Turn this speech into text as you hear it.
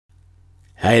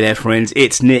Hey there, friends.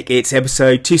 It's Nick. It's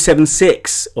episode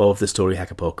 276 of the Story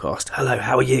Hacker podcast. Hello,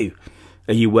 how are you?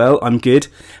 Are you well? I'm good.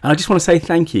 And I just want to say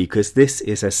thank you because this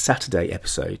is a Saturday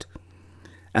episode.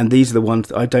 And these are the ones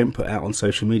that I don't put out on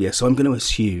social media. So I'm going to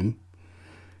assume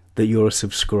that you're a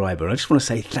subscriber. I just want to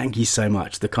say thank you so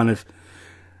much. The kind of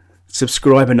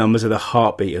subscriber numbers are the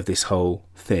heartbeat of this whole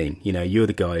thing. You know, you're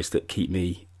the guys that keep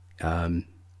me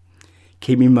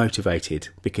motivated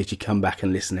because you come back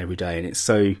and listen every day. And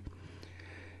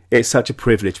it's such a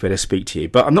privilege to be able to speak to you.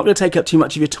 But I'm not going to take up too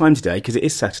much of your time today because it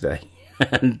is Saturday.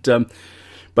 And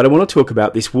but I want to talk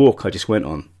about this walk I just went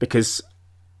on because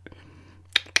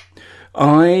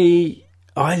the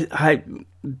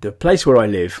place where I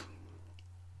live,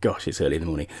 gosh, it's early in the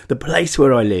morning. The place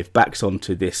where I live backs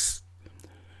onto this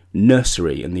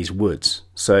nursery and these woods.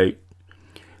 So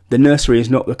the nursery is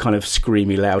not the kind of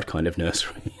screamy loud kind of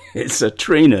nursery. It's a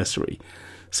tree nursery.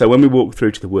 So when we walk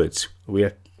through to the woods, we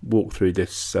walk through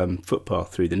this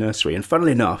footpath through the nursery. And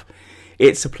funnily enough,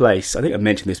 it's a place, I think I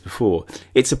mentioned this before,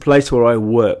 it's a place where I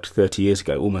worked 30 years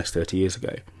ago, almost 30 years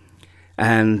ago.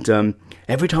 And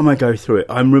every time I go through it,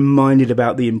 I'm reminded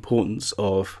about the importance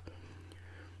of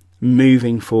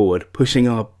moving forward, pushing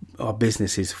our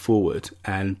businesses forward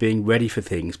and being ready for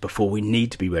things before we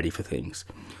need to be ready for things.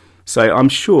 So I'm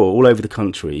sure all over the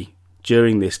country,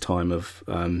 during this time of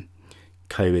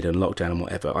COVID and lockdown and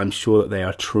whatever, I'm sure that there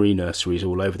are tree nurseries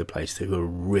all over the place who are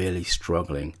really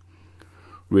struggling,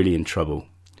 really in trouble.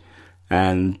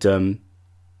 And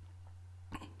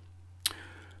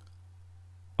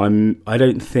I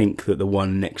don't think that the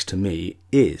one next to me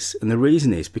is. And the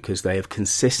reason is because they have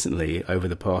consistently, over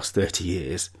the past 30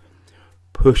 years,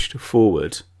 pushed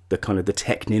forward the kind of the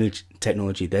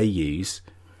technology they use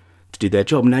to do their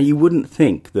job. Now, you wouldn't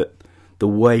think that the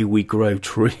way we grow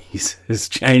trees has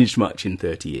changed much in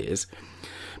 30 years.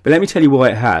 But let me tell you why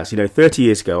it has. You know, 30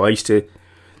 years ago, I used to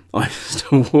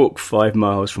walk 5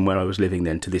 miles from where I was living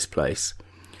then to this place,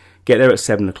 get there at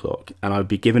 7 o'clock, and I would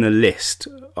be given a list.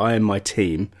 I and my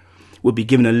team would be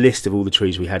given a list of all the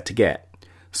trees we had to get.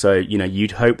 So, you know,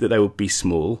 you'd hope that they would be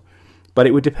small, but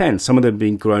it would depend. Some of them have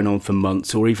been grown on for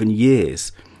months or even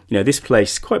years. You know, this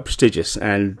place is quite prestigious,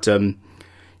 and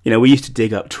you know, we used to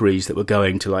dig up trees that were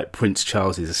going to like Prince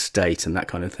Charles's estate and that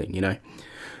kind of thing, you know.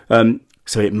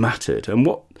 So it mattered. And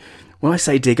when I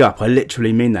say dig up, I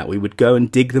literally mean that. We would go and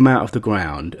dig them out of the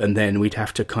ground, and then we'd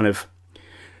have to kind of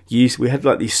we had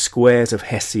like these squares of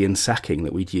Hessian sacking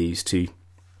that we'd use to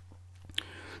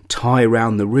tie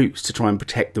around the roots to try and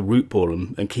protect the root ball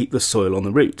and keep the soil on the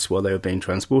roots while they were being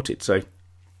transported. So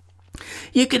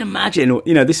you can imagine,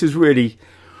 you know, this is really,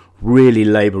 really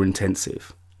labour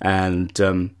intensive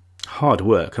and hard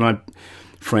work. And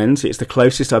friends, it's the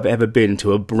closest I've ever been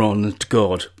to a bronzed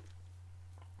god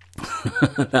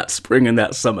that spring and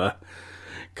that summer,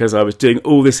 because I was doing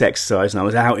all this exercise and I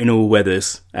was out in all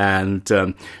weathers. And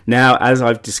now, as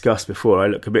I've discussed before, I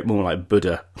look a bit more like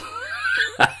Buddha.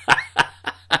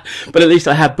 But at least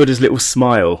I have Buddha's little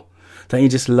smile. Don't you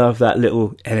just love that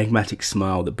little enigmatic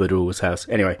smile that Buddha always has?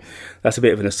 Anyway, that's a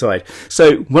bit of an aside.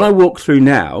 So when I walk through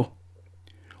now,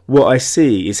 what I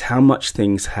see is how much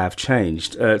things have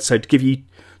changed. So to give you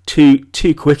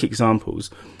two quick examples.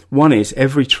 One is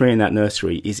every tree in that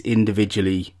nursery is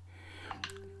individually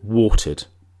watered,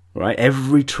 right?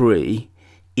 Every tree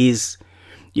is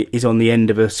on the end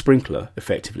of a sprinkler,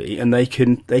 effectively, and they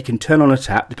can turn on a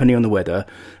tap depending on the weather,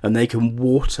 and they can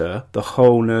water the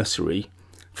whole nursery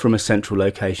from a central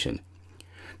location.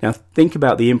 Now think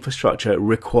about the infrastructure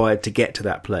required to get to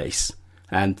that place,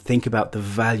 and think about the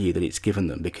value that it's given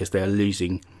them, because they are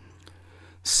losing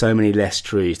so many less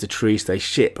trees. The trees they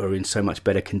ship are in so much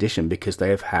better condition because they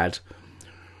haven't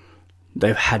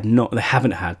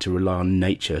had to rely on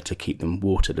nature to keep them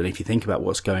watered. And if you think about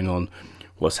what's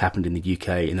happened in the UK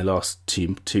in the last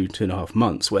two and a half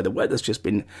months, where the weather's just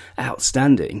been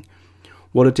outstanding,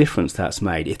 what a difference that's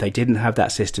made. If they didn't have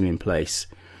that system in place,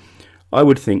 I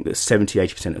would think that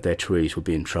 70-80% of their trees would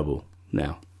be in trouble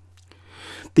now.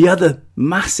 The other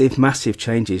massive, massive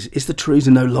changes is the trees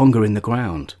are no longer in the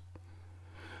ground.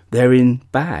 They're in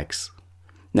bags.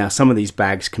 Now, some of these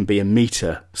bags can be a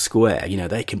metre square, you know,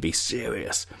 they can be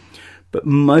serious. But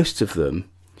most of them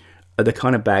are the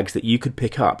kind of bags that you could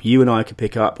pick up. You and I could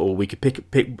pick up, or we could pick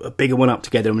a bigger one up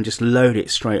together and just load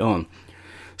it straight on.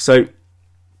 So,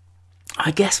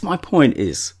 I guess my point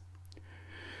is,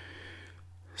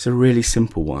 it's a really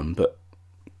simple one, but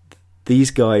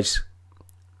these guys,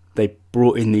 they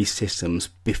brought in these systems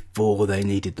before they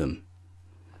needed them.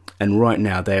 And right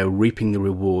now they are reaping the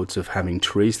rewards of having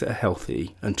trees that are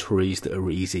healthy and trees that are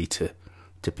easy to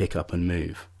pick up and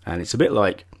move. And it's a bit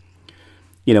like,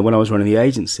 you know, when I was running the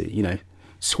agency, you know,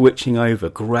 switching over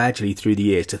gradually through the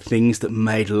years to things that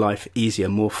made life easier,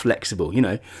 more flexible, you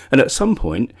know. And at some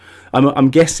point, I'm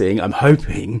guessing, I'm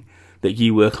hoping that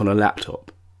you work on a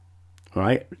laptop,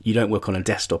 right? You don't work on a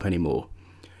desktop anymore.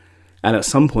 And at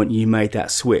some point you made that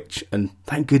switch, and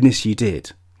thank goodness you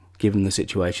did, given the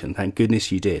situation. Thank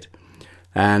goodness you did.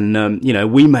 And, you know,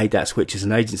 we made that switch as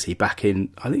an agency back in,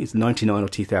 I think it's 99 or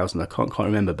 2000, I can't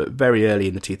remember, but very early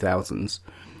in the 2000s.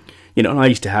 You know, and I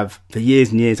used to have, for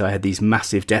years and years, I had these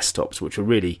massive desktops, which were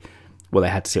really, well, they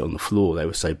had to sit on the floor, they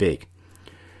were so big.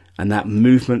 And that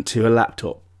movement to a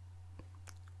laptop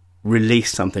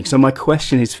released something. So my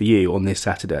question is for you on this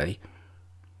Saturday,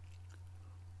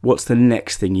 what's the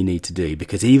next thing you need to do?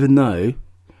 Because even though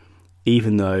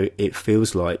it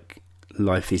feels like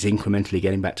life is incrementally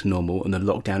getting back to normal and the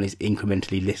lockdown is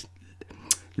incrementally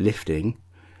lifting,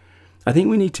 I think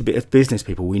we need to be, as business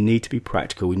people, we need to be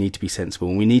practical, we need to be sensible,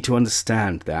 and we need to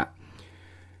understand that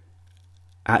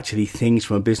actually things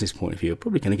from a business point of view are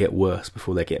probably going to get worse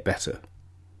before they get better.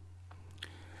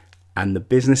 And the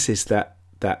businesses that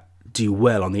do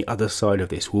well on the other side of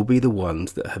this will be the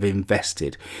ones that have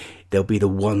invested. They'll be the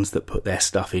ones that put their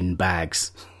stuff in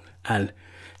bags and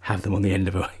have them on the end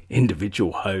of an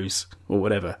individual hose or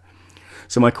whatever.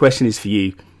 So my question is for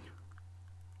you,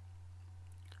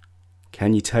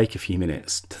 can you take a few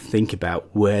minutes to think about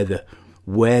where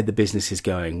the business is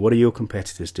going? What are your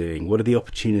competitors doing? What are the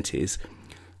opportunities?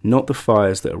 Not the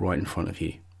fires that are right in front of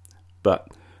you, but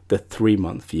the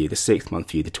 3-month view, the 6-month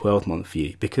view, the 12-month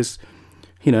view. Because,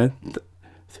 you know,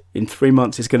 in 3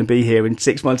 months it's going to be here, in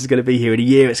 6 months it's going to be here, in a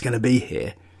year it's going to be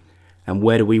here. And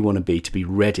where do we want to be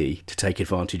ready to take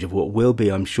advantage of what will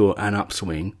be, I'm sure, an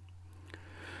upswing?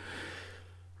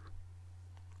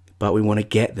 But we want to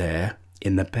get there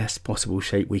in the best possible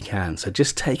shape we can. So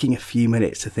just taking a few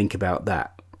minutes to think about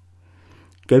that.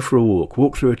 Go for a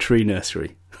walk through a tree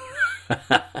nursery.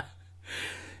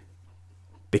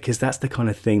 Because that's the kind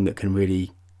of thing that can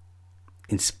really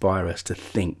inspire us to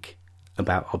think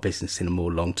about our business in a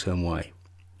more long-term way.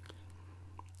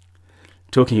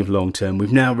 Talking of long-term,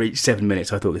 we've now reached 7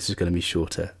 minutes. I thought this was going to be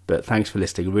shorter, but thanks for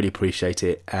listening. I really appreciate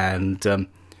it. And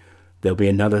there'll be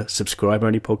another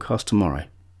subscriber-only podcast tomorrow.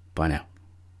 Bye now.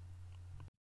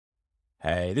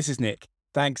 Hey, this is Nick.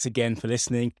 Thanks again for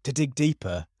listening. To dig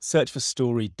deeper, search for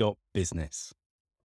story.business.